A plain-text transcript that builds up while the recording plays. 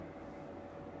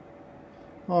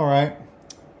All right,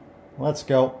 let's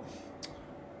go.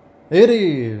 It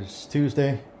is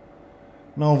Tuesday,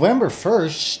 November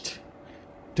 1st,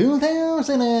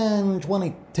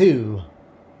 2022.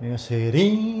 Yes, it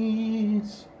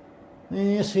is.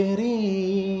 Yes, it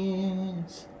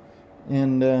is.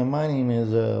 And my name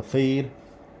is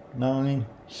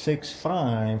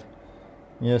Fade965.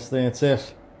 Yes, that's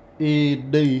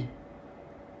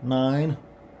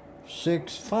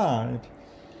FED965.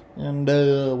 And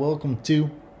welcome to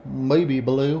Baby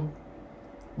Blue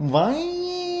Viber.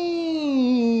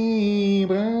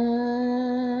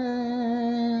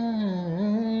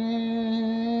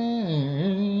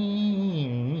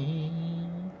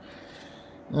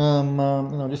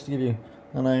 Just to give you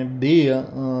an idea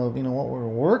of what we're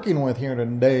working with here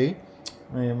today.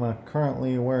 I am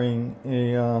currently wearing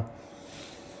I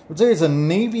would say it's a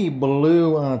navy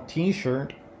blue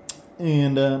t-shirt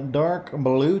and dark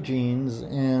blue jeans,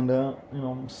 and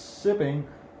I'm sipping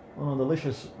on a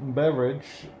delicious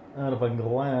beverage out of a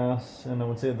glass, and I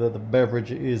would say that the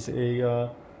beverage is a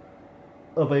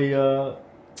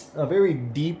very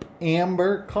deep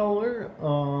amber color,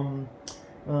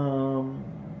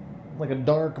 like a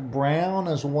dark brown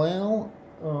as well.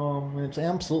 It's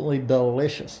absolutely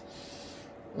delicious.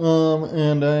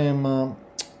 And I am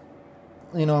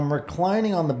I'm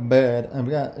reclining on the bed. I've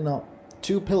got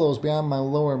two pillows behind my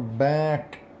lower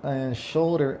back and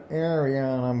shoulder area,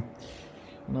 and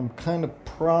I'm kind of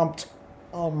propped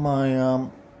on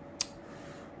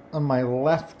my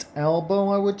left elbow,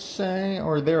 I would say,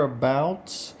 or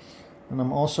thereabouts. And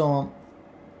I'm also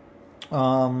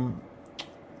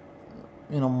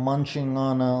munching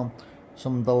on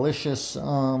some delicious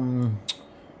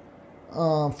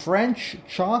French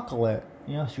chocolate.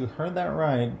 Yes, you heard that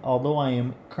right. Although I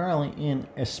am currently in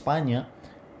España,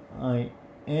 I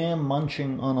am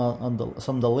munching on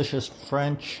some delicious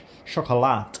French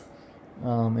chocolat,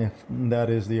 if that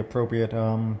is the appropriate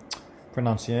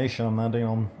pronunciation. I'm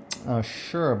not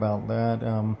sure about that.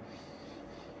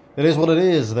 It is what it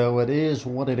is, though. It is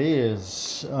what it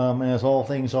is, as all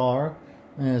things are,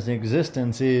 as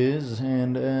existence is,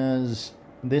 and as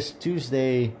this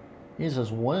Tuesday is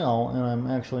as well. And I'm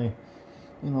actually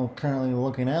currently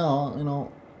looking out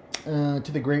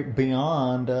to the great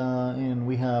beyond, and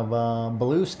we have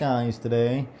blue skies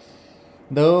today,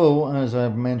 though, as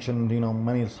I've mentioned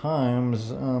many times,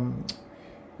 for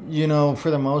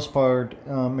the most part,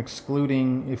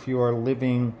 excluding if you are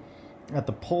living at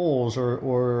the poles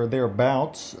or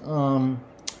thereabouts,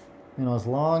 as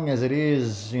long as it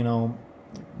is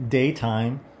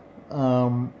daytime,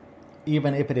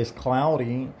 even if it is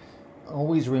cloudy,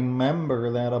 always remember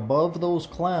that above those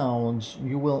clouds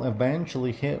you will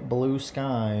eventually hit blue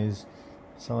skies.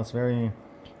 So it's very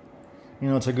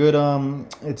it's a good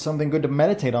it's something good to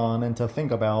meditate on and to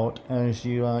think about as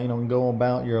you go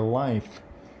about your life.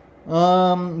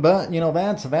 But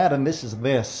that's that, and this is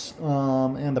this.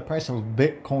 And the price of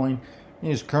Bitcoin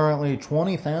is currently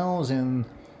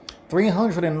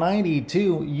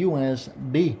 20,392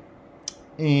 USD,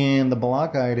 and the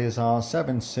block height is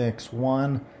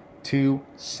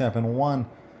 761,271.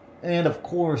 And of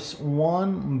course,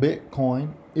 one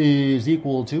Bitcoin is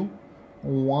equal to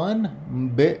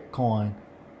one Bitcoin.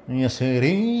 Yes, it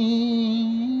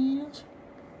is.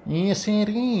 Yes, it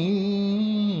is.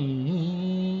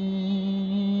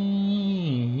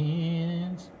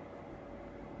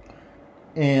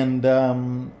 And,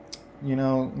 going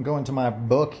to my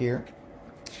book here,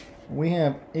 we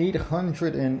have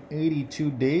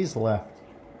 882 days left.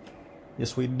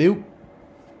 Yes, we do.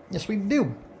 Yes, we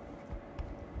do.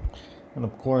 And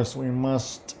of course, we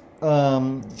must,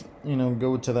 go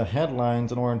to the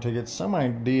headlines in order to get some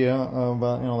idea of,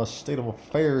 the state of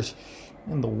affairs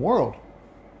in the world.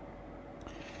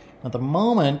 At the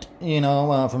moment,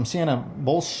 from CNN,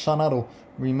 Bolsonaro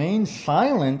remains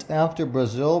silent after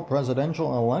Brazil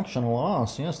presidential election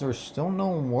loss. Yes, there's still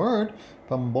no word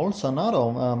from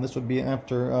Bolsonaro. This would be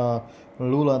after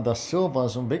Lula da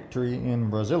Silva's victory in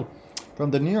Brazil.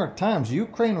 From the New York Times,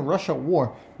 Ukraine-Russia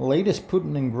war, latest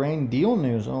Putin and grain deal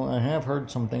news. Oh, I have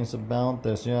heard some things about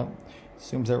this, yeah.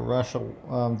 Seems that Russia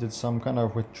did some kind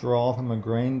of withdrawal from a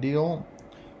grain deal.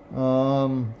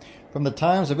 From the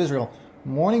Times of Israel,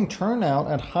 morning turnout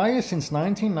at highest since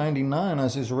 1999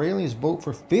 as Israelis vote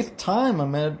for fifth time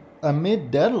amid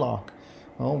deadlock.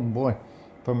 Oh boy.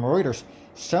 From Reuters,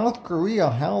 South Korea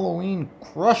Halloween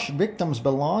crush victims'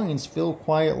 belongings, feel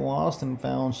quiet lost and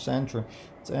found sentry.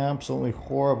 It's absolutely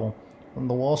horrible. From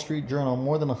the Wall Street Journal,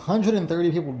 more than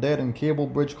 130 people dead in cable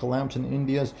bridge collapse in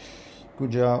India's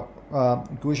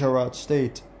Gujarat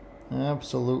state.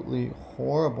 Absolutely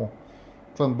horrible.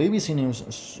 From BBC News,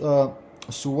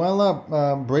 Suella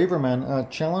Braverman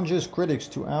challenges critics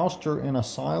to oust her in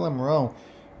Asylum Row.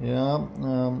 Yeah,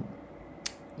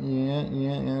 yeah.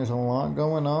 There's a lot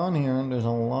going on here. There's a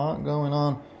lot going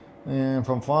on. And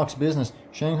from Fox Business,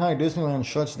 Shanghai Disneyland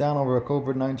shuts down over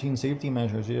COVID-19 safety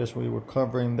measures. Yes, we were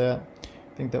covering that.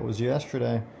 I think that was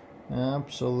yesterday.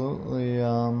 Absolutely.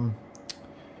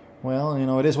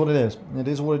 Well, it is what it is. It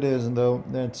is what it is, and though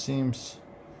that seems,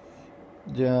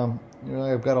 yeah,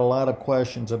 I've got a lot of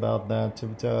questions about that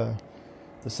to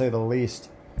say the least.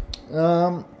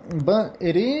 But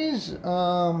it is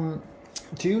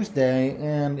Tuesday,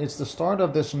 and it's the start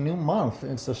of this new month.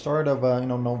 It's the start of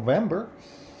November.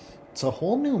 It's a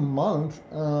whole new month,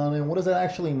 and what does that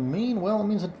actually mean? Well, it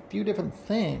means a few different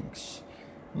things.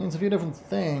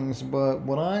 But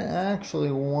what I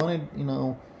actually wanted,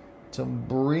 to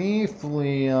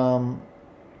briefly,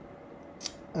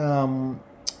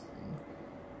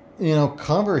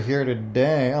 cover here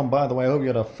today. By the way, I hope you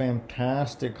had a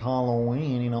fantastic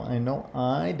Halloween. I know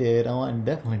I did. Oh, I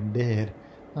definitely did.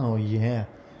 Oh, yeah.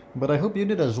 But I hope you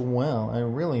did as well. I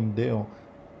really do.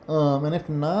 And if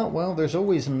not, well, there's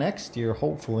always next year,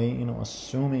 hopefully,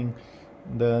 assuming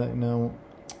that,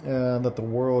 that the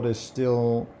world is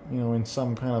still, in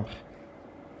some kind of,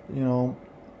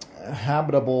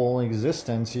 habitable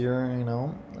existence here, and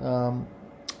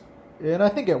I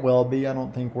think it will be. I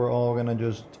don't think we're all going to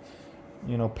just,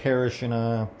 perish in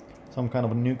some kind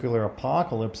of a nuclear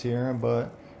apocalypse here,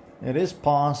 but it is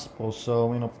possible.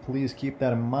 So, please keep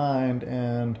that in mind.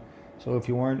 And so if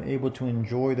you weren't able to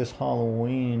enjoy this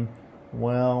Halloween,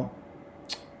 well,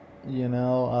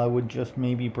 I would just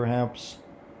maybe perhaps,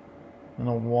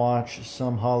 watch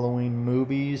some Halloween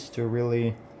movies to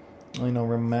really,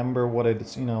 remember what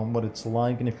it's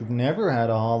like. And if you've never had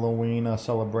a Halloween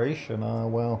celebration,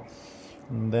 well,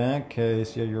 in that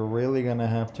case, yeah, you're really gonna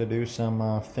have to do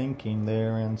some thinking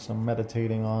there and some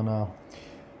meditating on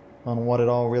what it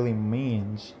all really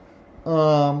means.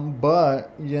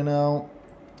 But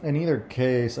in either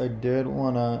case, I did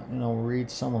want to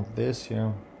read some of this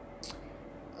here.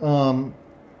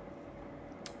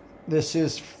 This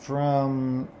is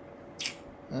from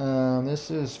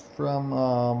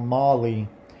Molly,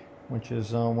 which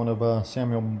is one of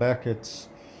Samuel Beckett's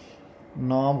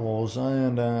novels,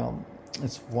 and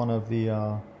it's one of the.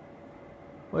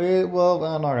 Well,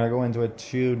 I'm not gonna go into it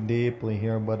too deeply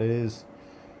here, but it is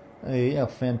a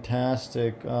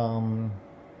fantastic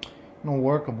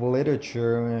work of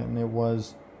literature, and it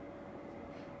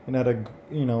had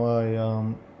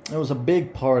it was a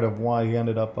big part of why he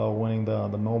ended up winning the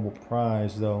Nobel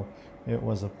Prize, though it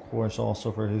was, of course,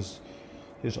 also for his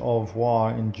au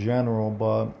revoir in general,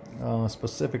 but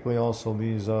specifically also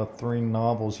these three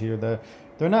novels here that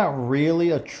they're not really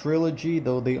a trilogy,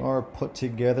 though they are put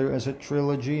together as a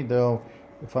trilogy, though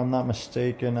if I'm not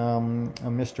mistaken,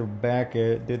 Mr.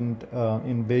 Beckett didn't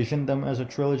envision them as a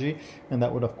trilogy, and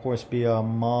that would of course be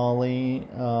Molly,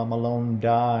 Malone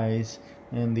Dies,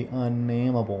 and The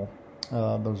Unnameable.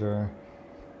 Those are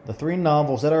the three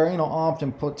novels that are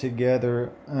often put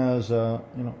together as a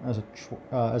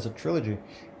as a trilogy.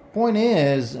 Point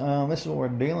is, this is what we're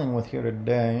dealing with here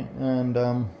today, and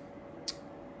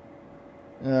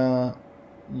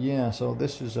yeah. So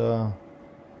this is I'm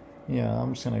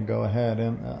just gonna go ahead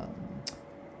and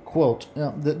quote: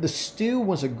 "The stew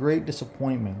was a great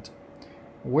disappointment.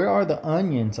 Where are the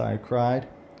onions?" I cried.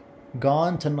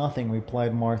 "Gone to nothing,"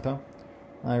 replied Martha.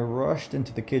 I rushed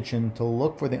into the kitchen to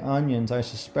look for the onions I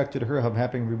suspected her of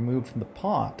having removed from the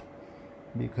pot,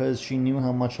 because she knew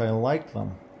how much I liked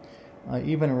them. I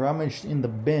even rummaged in the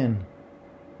bin.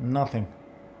 Nothing.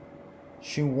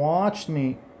 She watched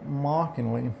me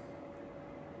mockingly.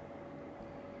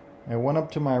 I went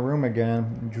up to my room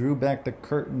again, drew back the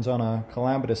curtains on a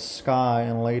calamitous sky,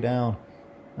 and lay down.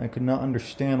 I could not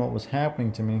understand what was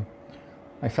happening to me.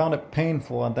 I found it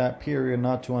painful at that period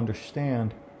not to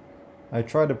understand. I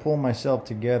tried to pull myself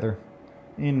together.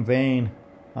 In vain.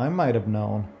 I might have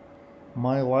known.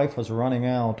 My life was running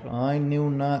out. I knew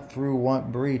not through what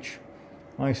breach.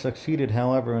 I succeeded,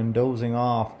 however, in dozing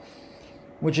off,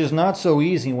 which is not so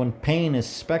easy when pain is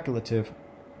speculative,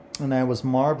 and I was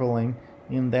marveling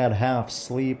in that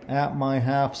half-sleep, at my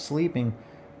half-sleeping,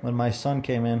 when my son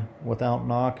came in without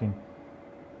knocking.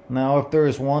 Now, if there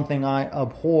is one thing I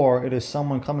abhor, it is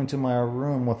someone coming to my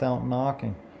room without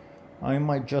knocking. I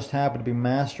might just happen to be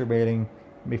masturbating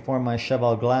before my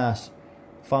cheval glass.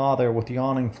 Father, with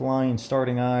yawning, flying,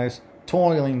 starting eyes,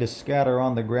 toiling to scatter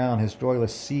on the ground his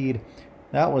joyless seed.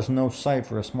 That was no sight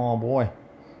for a small boy.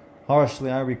 Harshly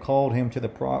I recalled him to the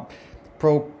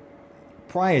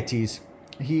proprieties.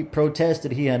 He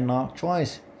protested he had knocked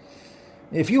twice.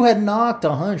 If you had knocked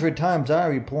 100 times, I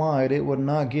replied, it would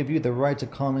not give you the right to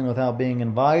come in without being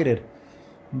invited.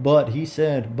 But, he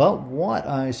said. But what?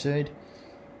 I said.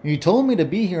 You told me to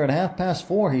be here at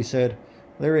 4:30, he said.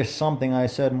 There is something, I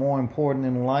said, more important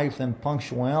in life than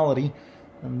punctuality,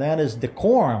 and that is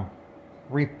decorum.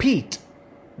 Repeat.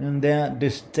 In that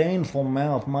disdainful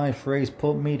mouth, my phrase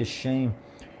put me to shame.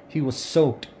 He was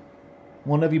soaked.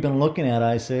 What have you been looking at?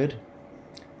 I said.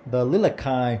 The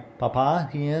Liliaceae, Papa,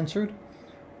 he answered.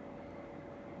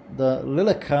 The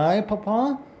Liliaceae,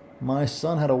 Papa? My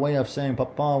son had a way of saying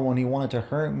Papa when he wanted to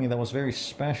hurt me that was very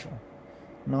special.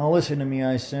 Now listen to me,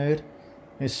 I said.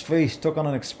 His face took on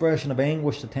an expression of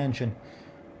anguished attention.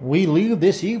 We leave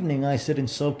this evening, I said in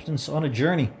substance, on a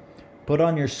journey. Put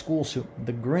on your school suit,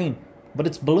 the green. But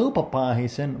it's blue, Papa, he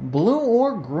said. Blue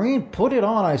or green? Put it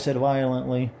on, I said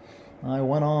violently. I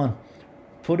went on.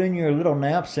 Put in your little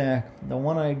knapsack, the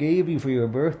one I gave you for your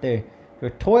birthday.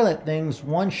 Your toilet things,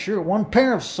 1 shirt, 1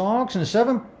 pair of socks, and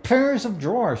 7 pairs of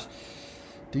drawers.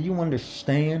 Do you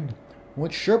understand?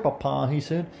 What shirt, Papa? He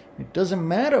said. It doesn't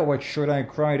matter what shirt, I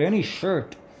cried. Any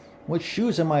shirt. What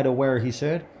shoes am I to wear? He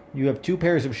said. You have 2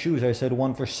 pairs of shoes, I said.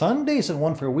 1 for Sundays and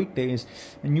 1 for weekdays.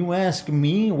 And you ask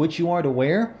me which you are to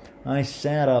wear? I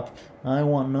sat up. I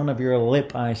want none of your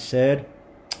lip, I said.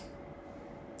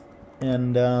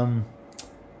 And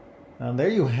there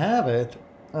you have it.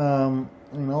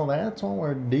 That's what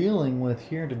we're dealing with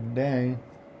here today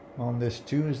on this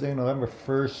Tuesday, November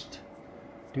 1st,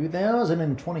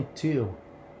 2022.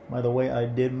 By the way, I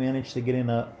did manage to get in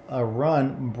a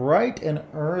run bright and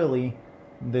early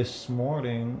this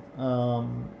morning.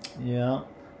 Went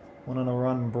on a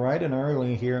run bright and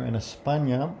early here in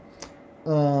España.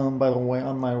 By the way,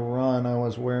 on my run, I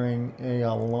was wearing a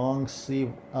long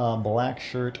sleeve black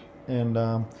shirt, and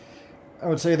I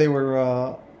would say they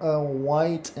were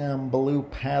white and blue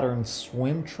patterned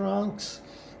swim trunks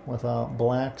with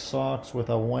black socks with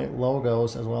white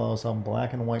logos, as well as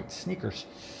black and white sneakers.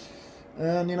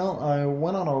 And I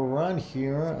went on a run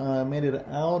here. I made it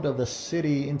out of the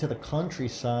city into the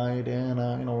countryside,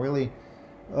 and really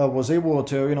was able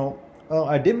to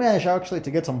I did manage actually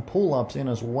to get some pull-ups in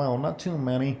as well. Not too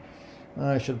many.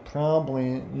 I should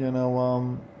probably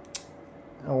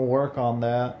work on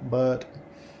that, but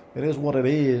it is what it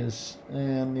is.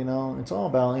 And it's all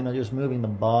about just moving the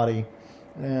body.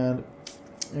 And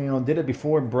did it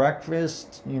before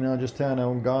breakfast. Just kind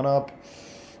of got up,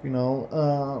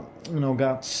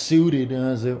 got suited,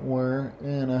 as it were,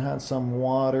 and I had some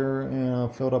water,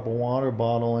 and filled up a water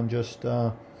bottle, and just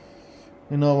plugged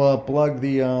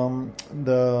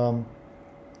the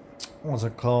what's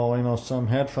it called, some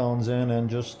headphones in, and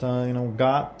just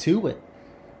got to it.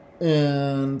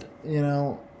 And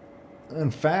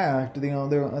in fact, I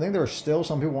think there were still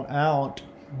some people out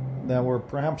that were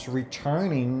perhaps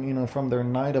returning, from their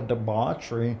night of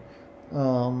debauchery.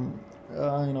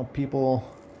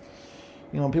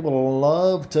 People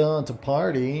love to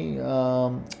party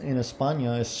in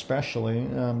España, especially.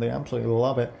 They absolutely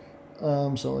love it.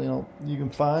 So you can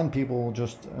find people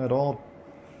just at all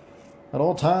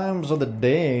times of the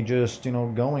day, just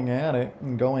going at it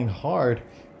and going hard.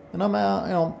 And I'm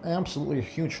absolutely a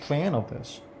huge fan of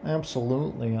this.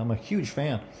 Absolutely, I'm a huge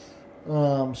fan.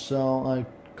 So I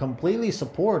completely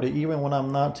support it, even when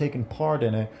I'm not taking part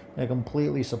in it. I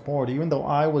completely support it, even though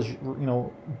I was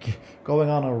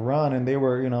going on a run, and they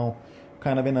were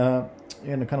kind of in a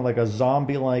kind of like a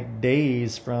zombie-like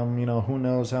daze from who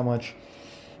knows how much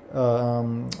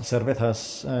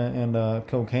cervezas and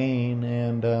cocaine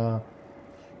and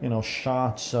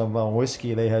shots of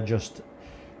whiskey they had just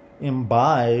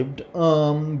imbibed.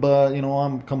 But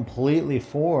I'm completely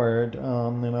for it.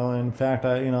 In fact,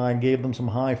 I gave them some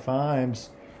high fives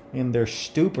in their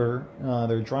stupor,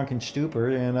 their drunken stupor,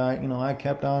 and I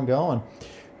kept on going,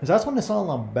 because that's what it's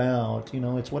all about.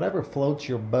 It's whatever floats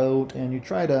your boat, and you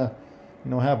try to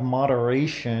have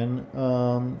moderation.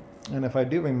 And if I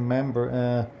do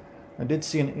remember, I did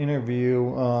see an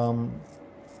interview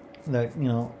that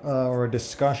or a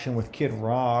discussion with Kid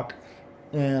Rock,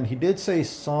 and he did say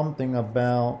something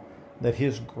about that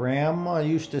his grandma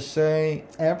used to say,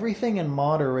 everything in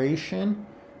moderation,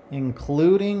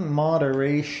 including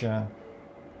moderation.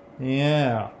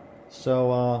 Yeah.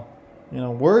 So,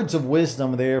 words of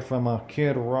wisdom there from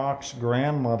Kid Rock's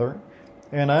grandmother.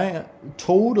 And I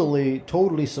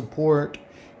totally support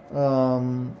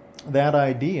that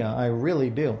idea. I really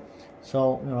do.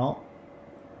 So,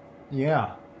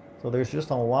 yeah. So there's just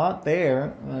a lot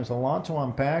there. There's a lot to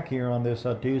unpack here on this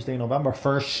Tuesday, November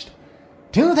 1st,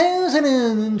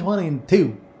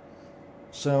 2022.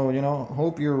 So,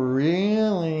 hope you're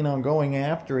really, going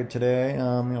after it today.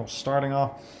 Starting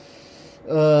off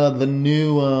the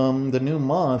new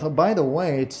month. Oh, by the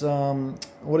way, it's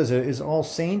what is it? Is All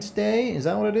Saints Day? Is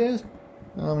that what it is?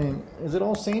 I mean, is it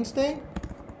All Saints Day?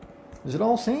 Is it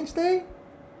All Saints Day?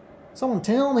 Someone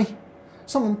tell me.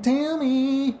 Someone tell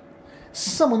me.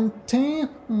 Someone tell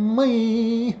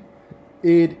me.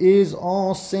 It is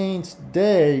All Saints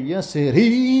Day. Yes, it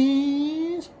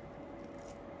is.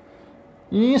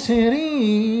 Yes, it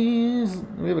is.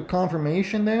 We have a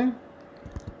confirmation there.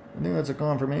 I think that's a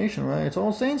confirmation, right? It's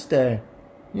All Saints Day.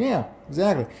 Yeah,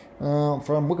 exactly.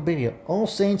 From Wikipedia, All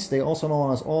Saints Day, also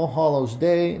known as All Hallows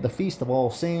Day, the Feast of All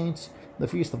Saints, the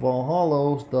Feast of All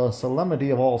Hallows, the Solemnity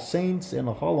of All Saints, and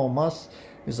the Hallowmas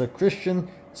is a Christian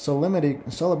solemnity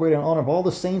celebrated in honor of all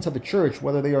the saints of the Church,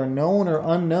 whether they are known or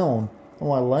unknown.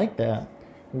 Oh, I like that.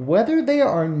 Whether they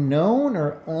are known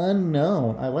or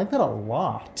unknown. I like that a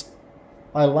lot.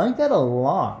 I like that a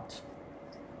lot.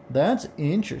 That's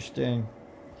interesting.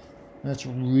 That's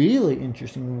really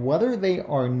interesting. Whether they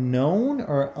are known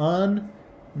or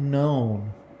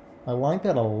unknown. I like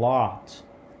that a lot.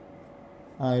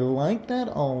 I like that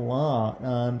a lot.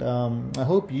 And I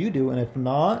hope you do. And if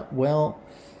not, well,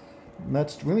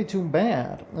 that's really too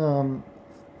bad.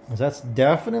 That's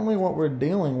definitely what we're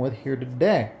dealing with here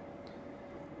today.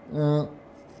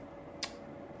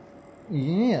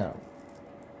 Yeah.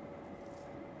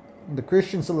 The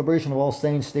Christian celebration of All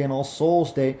Saints Day and All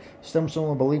Souls Day stems from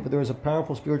the belief that there is a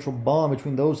powerful spiritual bond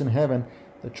between those in heaven,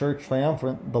 the church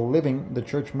triumphant, the living, the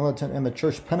church militant, and the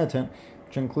church penitent,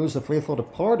 which includes the faithful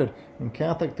departed. In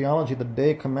Catholic theology, the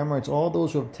day commemorates all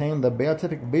those who obtained the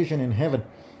beatific vision in heaven.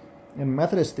 In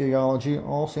Methodist theology,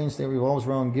 All Saints Day revolves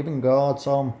around giving God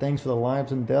solemn thanks for the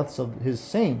lives and deaths of his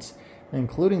saints,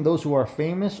 including those who are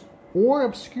famous or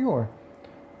obscure.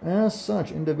 As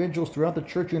such, individuals throughout the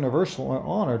Church Universal are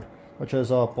honored, such as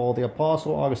Paul the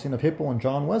Apostle, Augustine of Hippo, and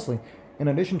John Wesley, in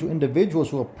addition to individuals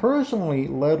who have personally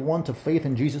led one to faith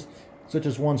in Jesus, such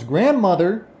as one's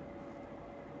grandmother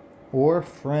or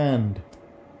friend.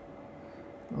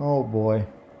 Oh boy.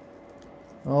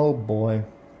 Oh boy.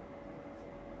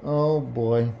 Oh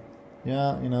boy.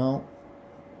 Yeah, I'm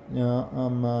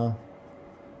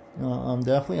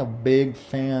definitely a big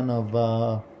fan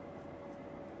of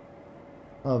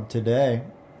today.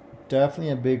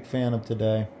 Definitely a big fan of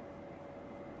today.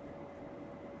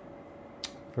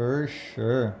 For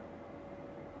sure.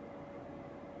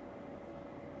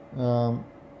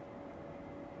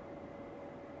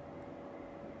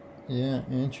 Yeah,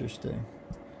 interesting.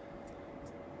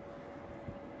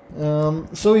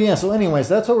 So anyways,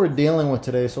 that's what we're dealing with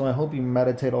today. So I hope you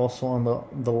meditate also on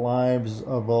the lives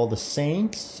of all the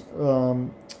saints,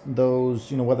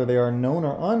 those, whether they are known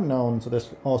or unknown. So this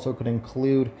also could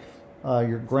include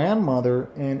your grandmother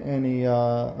and any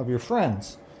of your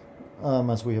friends,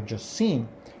 as we have just seen.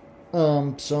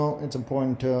 So it's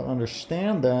important to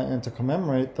understand that and to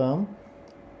commemorate them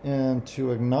and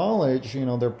to acknowledge,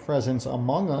 their presence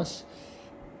among us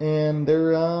and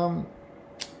their, and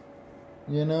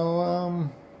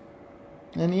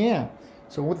yeah.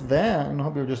 So with that, I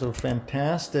hope you have just a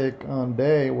fantastic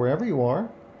day wherever you are.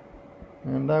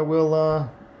 And I will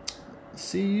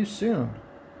see you soon.